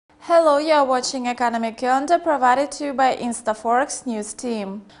Hello, you are watching Economic Calendar provided to you by InstaForex News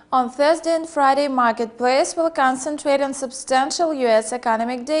Team. On Thursday and Friday, Marketplace will concentrate on substantial U.S.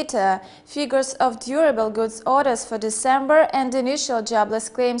 economic data, figures of durable goods orders for December, and initial jobless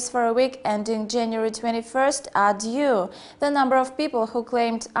claims for a week ending January 21st are due. The number of people who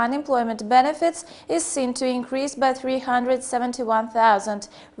claimed unemployment benefits is seen to increase by 371,000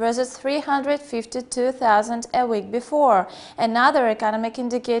 versus 352,000 a week before. Another economic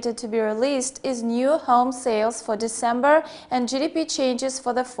indicator to be released is new home sales for December and GDP changes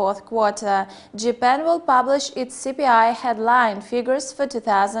for the fourth quarter. Japan will publish its CPI headline figures for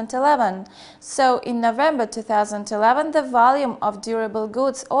 2011. So, in November 2011, the volume of durable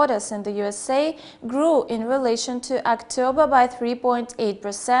goods orders in the USA grew in relation to October by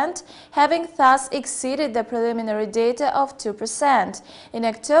 3.8%, having thus exceeded the preliminary data of 2%. In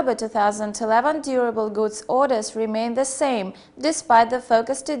October 2011, durable goods orders remained the same, despite the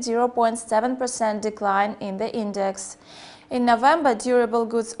forecasted 0.7% decline in the index. In November, durable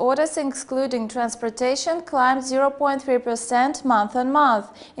goods orders, excluding transportation, climbed 0.3% month-on-month.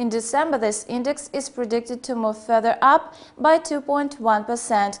 In December, this index is predicted to move further up by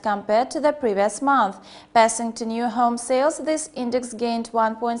 2.1% compared to the previous month. Passing to new home sales, this index gained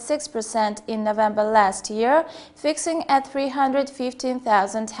 1.6% in November last year, fixing at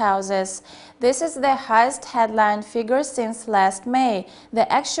 315,000 houses. This is the highest headline figure since last May. The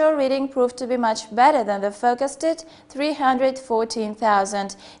actual reading proved to be much better than the forecasted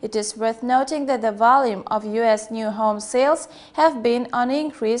 314,000. It is worth noting that the volume of U.S. new home sales have been on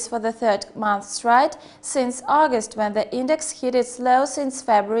increase for the third month straight since August, when the index hit its low since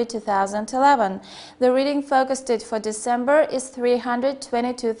February 2011. The reading forecasted for December is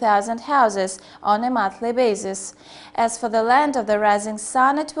 322,000 houses on a monthly basis. As for the Land of the Rising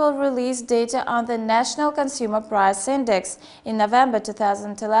Sun, it will release data on the National Consumer Price Index. In November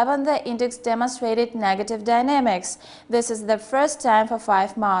 2011, the index demonstrated negative dynamics. This is the first time for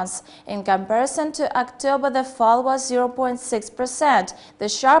 5 months. In comparison to October, the fall was 0.6%, the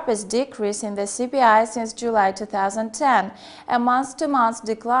sharpest decrease in the CPI since July 2010. A month-to-month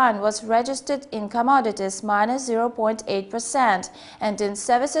decline was registered in commodities minus 0.8% and in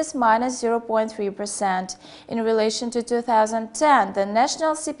services minus 0.3%. In relation to 2010, the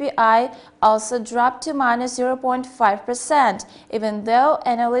national CPI also dropped to minus 0.5%, even though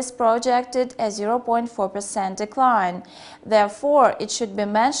analysts projected a 0.4% decline. Therefore, it should be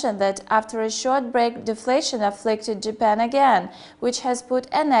mentioned that after a short break, deflation afflicted Japan again, which has put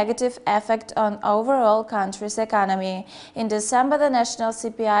a negative effect on overall country's economy. In December, the national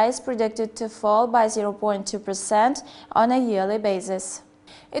CPI is predicted to fall by 0.2% on a yearly basis.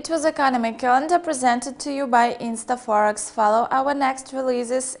 It was Economic Calendar presented to you by InstaForex. Follow our next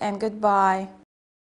releases and goodbye.